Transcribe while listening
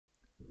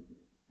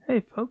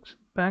Hey folks,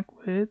 back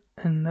with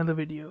another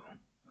video.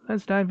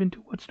 Let's dive into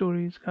what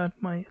stories got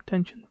my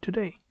attention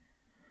today.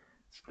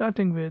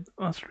 Starting with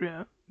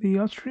Austria. The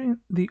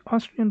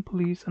Austrian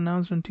police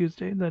announced on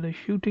Tuesday that a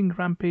shooting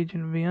rampage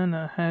in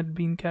Vienna had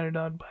been carried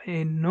out by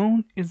a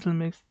known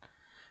Islamist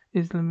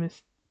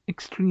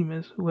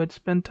extremist who had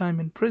spent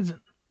time in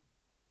prison.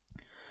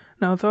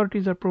 Now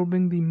authorities are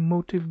probing the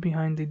motive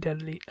behind the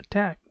deadly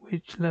attack,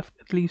 which left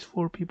at least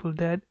 4 people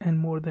dead and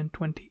more than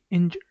 20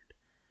 injured.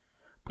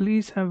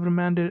 Police have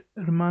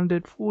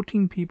remanded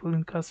 14 people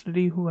in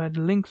custody who had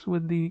links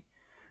with the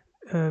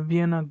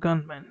Vienna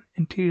gunmen,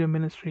 Interior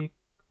Minister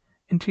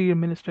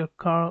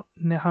Karl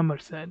Nehammer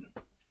said.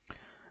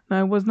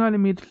 Now, it was not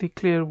immediately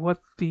clear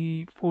what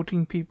the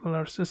 14 people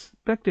are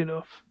suspected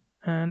of,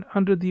 and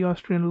under the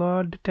Austrian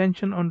law,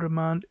 detention on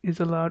remand is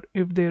allowed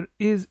if there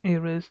is a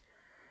risk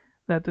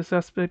that the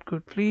suspect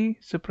could flee,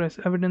 suppress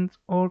evidence,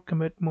 or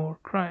commit more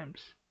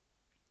crimes.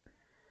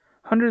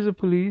 Hundreds of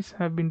police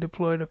have been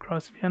deployed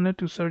across Vienna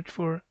to search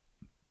for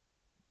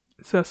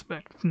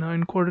suspects. Now,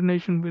 in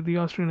coordination with the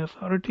Austrian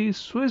authorities,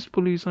 Swiss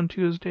police on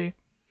Tuesday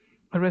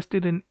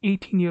arrested an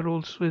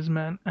 18-year-old Swiss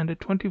man and a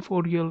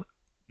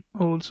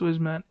 24-year-old Swiss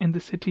man in the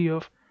city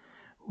of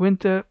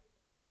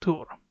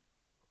Winterthur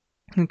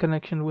in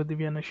connection with the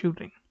Vienna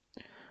shooting.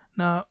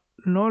 Now,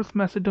 North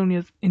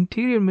Macedonia's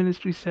Interior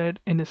Ministry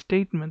said in a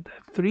statement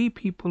that 3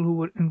 people who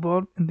were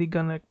involved in the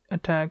gun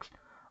attacks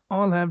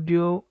all have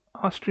dual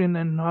Austrian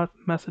and North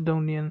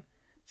Macedonian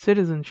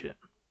citizenship.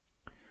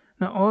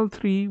 Now, all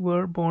 3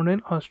 were born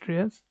in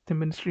Austria, the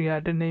ministry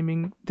added,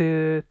 naming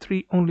the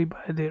 3 only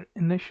by their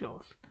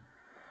initials.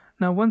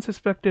 Now, one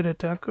suspected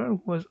attacker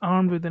was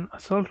armed with an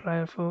assault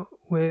rifle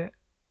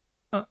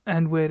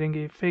and wearing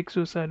a fake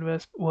suicide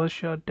vest was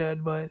shot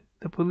dead by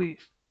the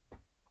police.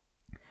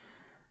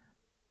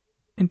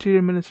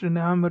 Interior Minister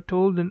Nehammer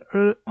told in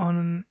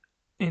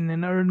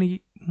an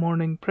early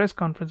morning press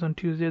conference on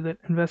Tuesday that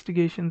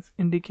investigations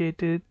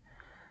indicated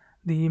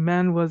the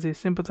man was a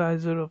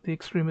sympathizer of the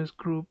extremist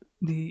group,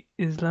 the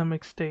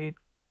Islamic State.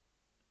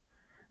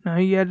 Now,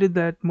 he added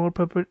that more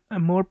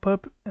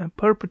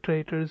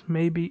perpetrators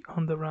may be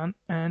on the run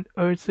and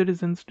urged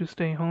citizens to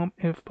stay home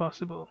if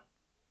possible.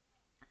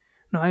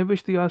 Now, I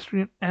wish the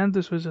Austrian and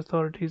the Swiss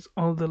authorities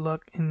all the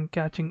luck in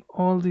catching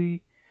all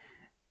the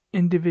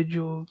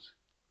individuals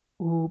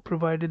who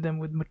provided them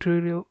with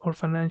material or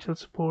financial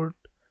support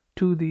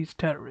to these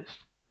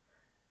terrorists.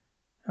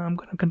 I'm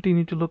going to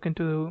continue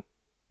to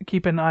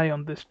keep an eye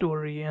on this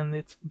story and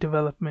its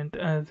development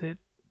as it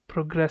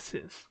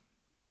progresses.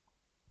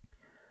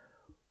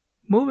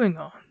 Moving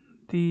on,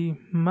 the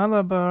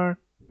Malabar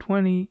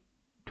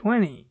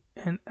 2020,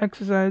 an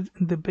exercise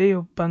in the Bay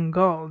of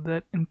Bengal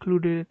that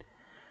included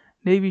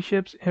Navy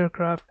ships,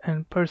 aircraft,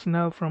 and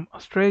personnel from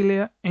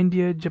Australia,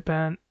 India,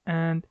 Japan,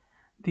 and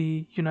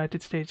the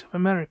United States of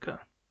America,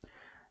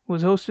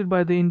 was hosted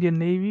by the Indian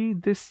Navy.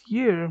 This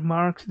year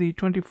marks the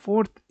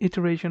 24th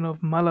iteration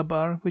of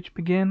Malabar, which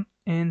began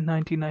in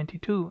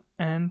 1992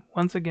 and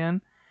once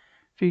again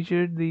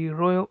featured the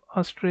Royal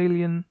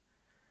Australian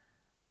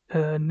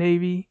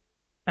Navy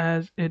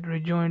as it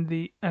rejoined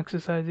the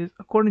exercises,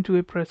 according to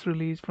a press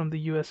release from the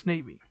US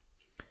Navy.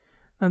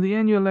 Now, the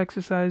annual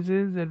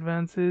exercises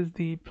advances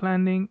the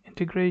planning,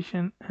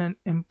 integration, and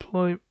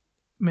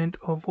employment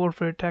of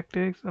warfare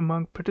tactics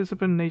among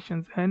participant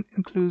nations and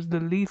includes the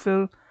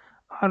lethal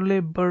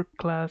Arleigh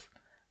Burke-class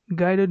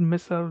guided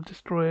missile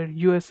destroyer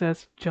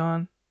USS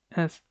John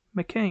S.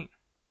 McCain.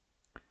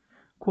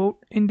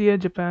 Quote, India,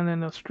 Japan,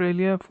 and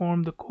Australia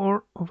form the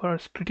core of our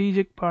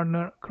strategic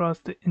partner across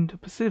the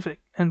Indo-Pacific,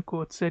 end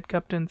quote, said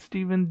Captain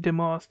Stephen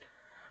DeMoss,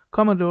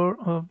 Commodore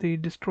of the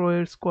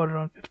destroyer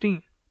Squadron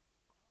 15.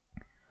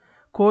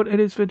 Quote, it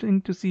is fitting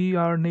to see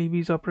our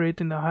navies operate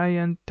in the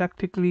high-end,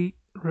 tactically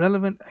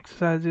relevant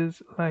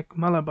exercises like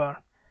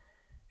Malabar.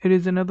 It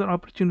is another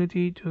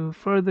opportunity to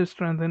further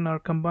strengthen our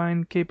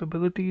combined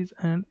capabilities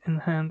and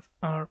enhance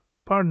our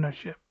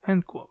partnership,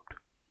 end quote.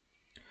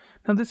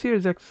 Now, this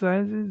year's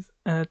exercises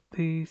at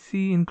the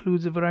sea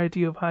includes a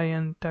variety of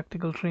high-end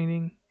tactical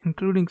training,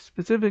 including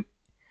specific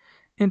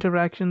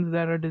interactions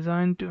that are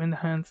designed to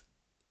enhance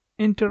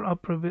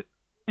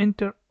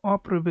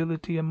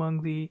interoperability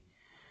among the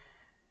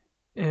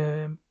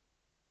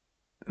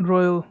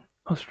Royal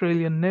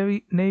Australian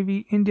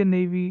Navy, Indian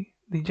Navy,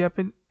 the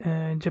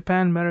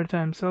Japan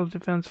Maritime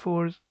Self-Defense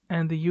Force,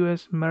 and the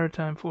U.S.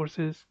 Maritime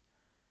Forces.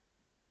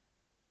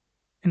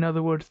 In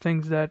other words,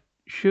 things that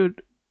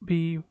should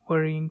be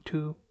worrying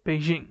to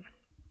Beijing.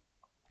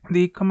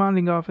 The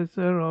commanding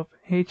officer of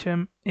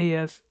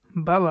HMAS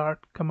Ballard,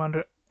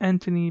 Commander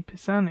Anthony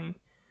Pisani,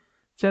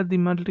 said the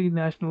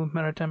multinational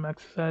maritime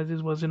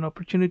exercises was an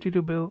opportunity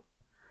to build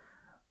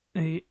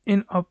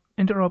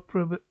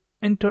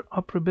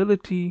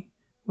interoperability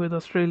with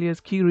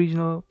Australia's key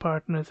regional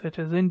partners such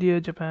as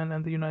India, Japan,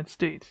 and the United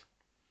States.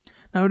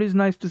 Now, it is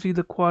nice to see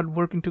the Quad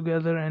working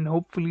together, and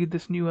hopefully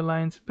this new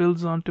alliance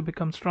builds on to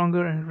become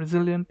stronger and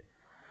resilient,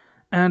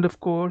 and of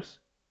course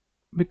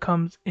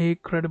becomes a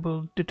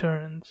credible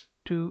deterrent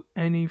to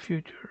any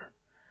future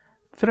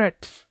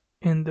threats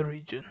in the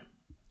region.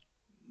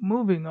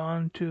 moving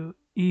on to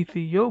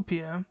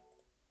Ethiopia.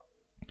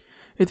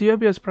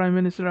 Ethiopia's Prime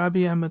Minister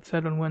Abiy Ahmed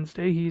said on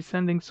Wednesday he is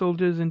sending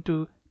soldiers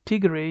into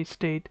Tigray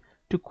state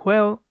to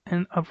quell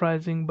an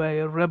uprising by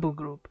a rebel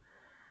group,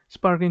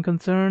 sparking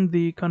concern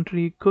the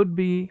country could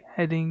be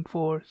heading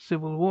for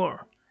civil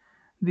war.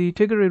 The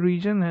Tigray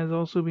region has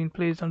also been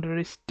placed under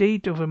a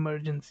state of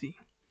emergency.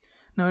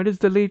 Now, it is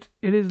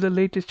the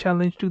latest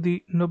challenge to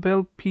the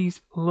Nobel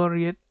Peace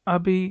Laureate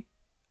Abiy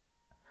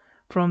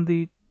from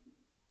the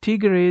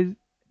Tigray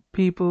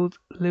People's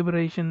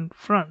Liberation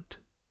Front,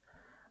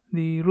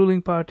 the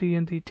ruling party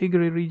in the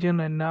Tigray region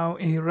and now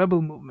a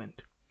rebel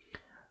movement.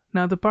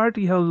 Now, the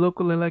party held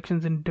local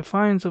elections in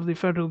defiance of the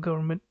federal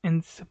government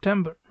in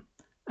September.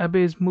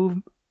 Abiy's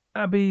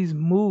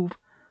move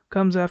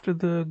comes after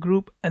the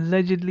group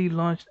allegedly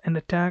launched an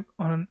attack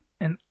on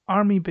an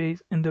army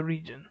base in the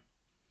region.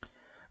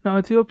 Now,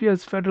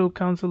 Ethiopia's Federal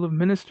Council of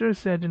Ministers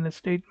said in a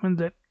statement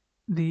that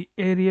the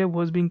area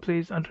was being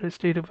placed under a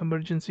state of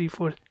emergency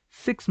for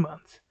 6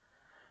 months.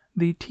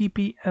 The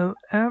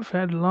TPLF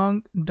had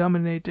long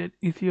dominated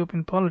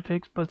Ethiopian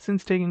politics, but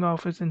since taking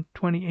office in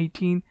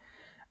 2018,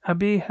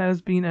 Abiy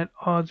has been at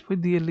odds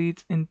with the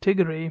elites in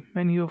Tigray,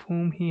 many of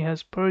whom he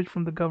has purged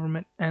from the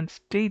government and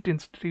state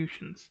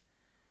institutions.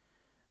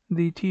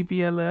 The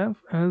TPLF,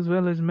 as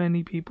well as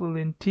many people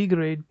in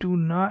Tigray, do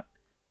not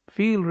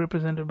feel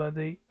represented by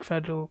the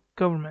federal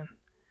government.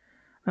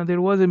 Now,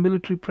 there was a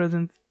military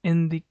presence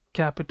in the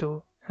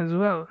capital as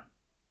well.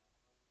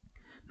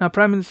 Now,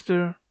 Prime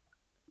Minister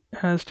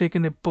has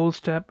taken a bold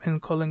step in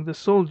calling the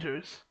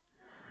soldiers.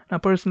 Now,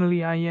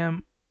 personally,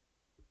 I'd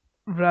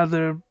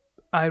rather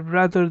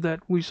that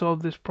we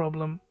solve this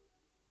problem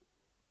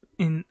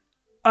in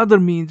other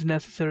means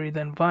necessary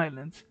than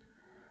violence.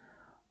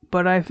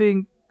 But I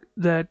think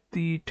that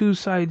the two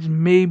sides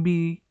may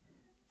be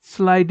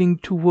sliding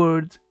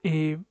towards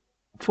a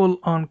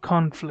full-on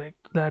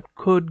conflict that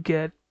could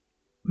get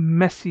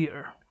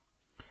messier.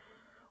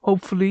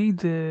 Hopefully,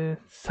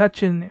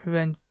 such a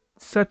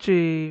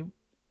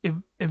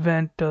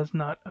event does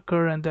not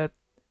occur, and that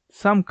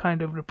some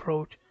kind of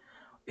reproach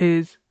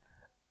is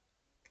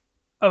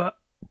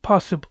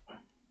possible.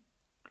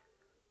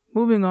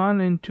 Moving on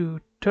into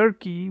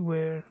Turkey,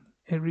 where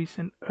a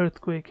recent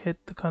earthquake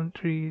hit the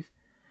countries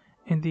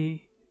in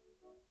the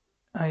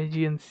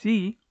Aegean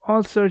Sea,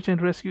 all search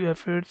and rescue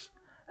efforts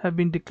have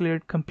been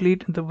declared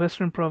complete in the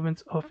western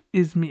province of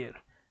Izmir,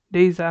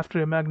 days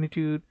after a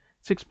magnitude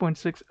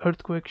 6.6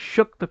 earthquake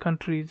shook the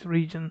country's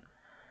region,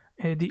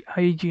 the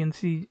Aegean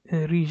Sea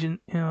region,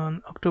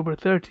 on October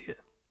 30th.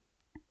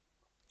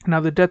 Now,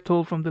 the death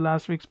toll from the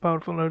last week's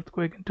powerful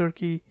earthquake in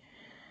Turkey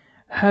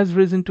has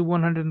risen to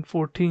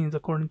 114,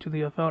 according to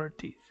the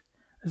authorities.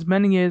 As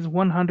many as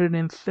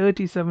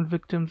 137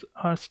 victims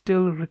are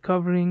still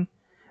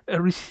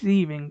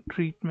receiving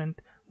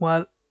treatment,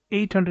 while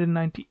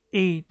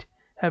 898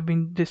 have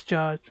been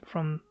discharged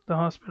from the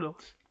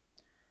hospitals.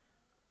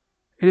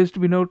 It is to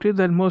be noted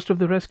that most of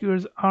the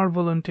rescuers are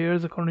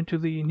volunteers, according to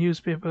the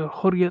newspaper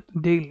Hurriyet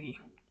Daily.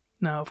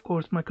 Now, of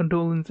course, my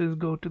condolences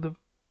go to the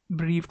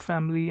bereaved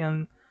family,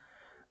 and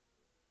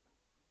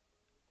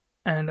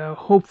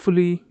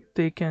hopefully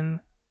they can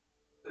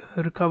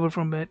recover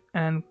from it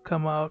and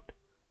come out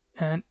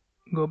and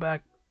go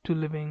back to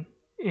living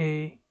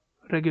a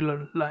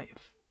regular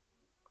life.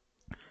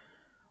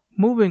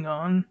 Moving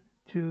on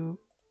to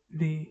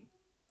the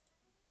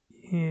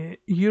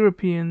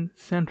European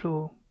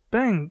Central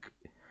Bank,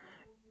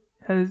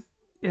 has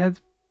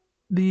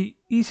the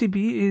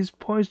ECB is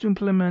poised to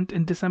implement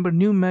in December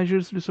new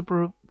measures to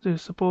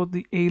support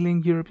the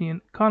ailing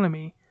European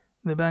economy,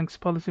 the bank's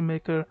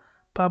policymaker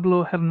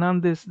Pablo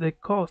Hernandez de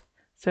Costa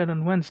said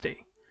on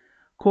Wednesday.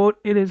 Quote,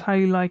 "It is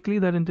highly likely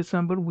that in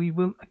December we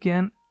will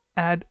again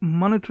add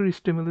monetary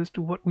stimulus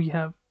to what we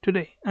have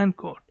today," end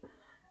quote,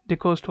 de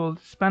Costa told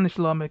Spanish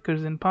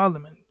lawmakers in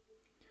Parliament.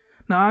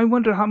 Now, I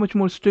wonder how much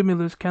more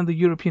stimulus can the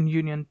European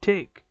Union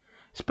take?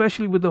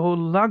 Especially with the whole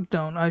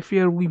lockdown, I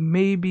fear we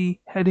may be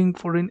heading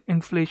for an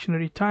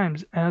inflationary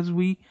times as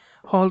we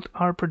halt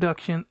our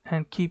production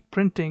and keep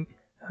printing.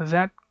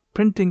 That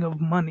printing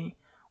of money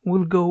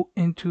will go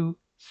into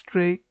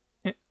straight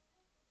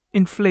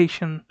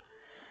inflation,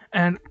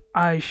 and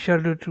I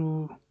shudder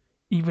to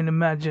even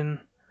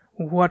imagine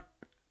what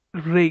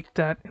rate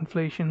that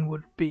inflation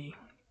would be.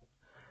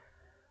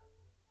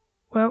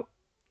 Well,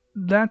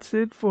 that's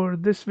it for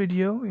this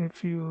video.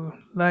 If you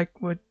like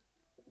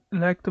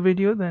the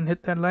video, then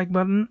hit that like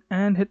button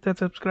and hit that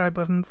subscribe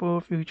button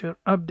for future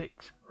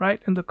updates.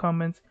 Write in the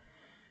comments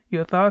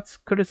your thoughts,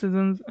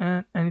 criticisms,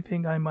 and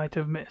anything I might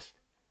have missed.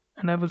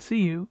 And I will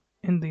see you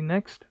in the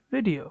next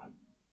video.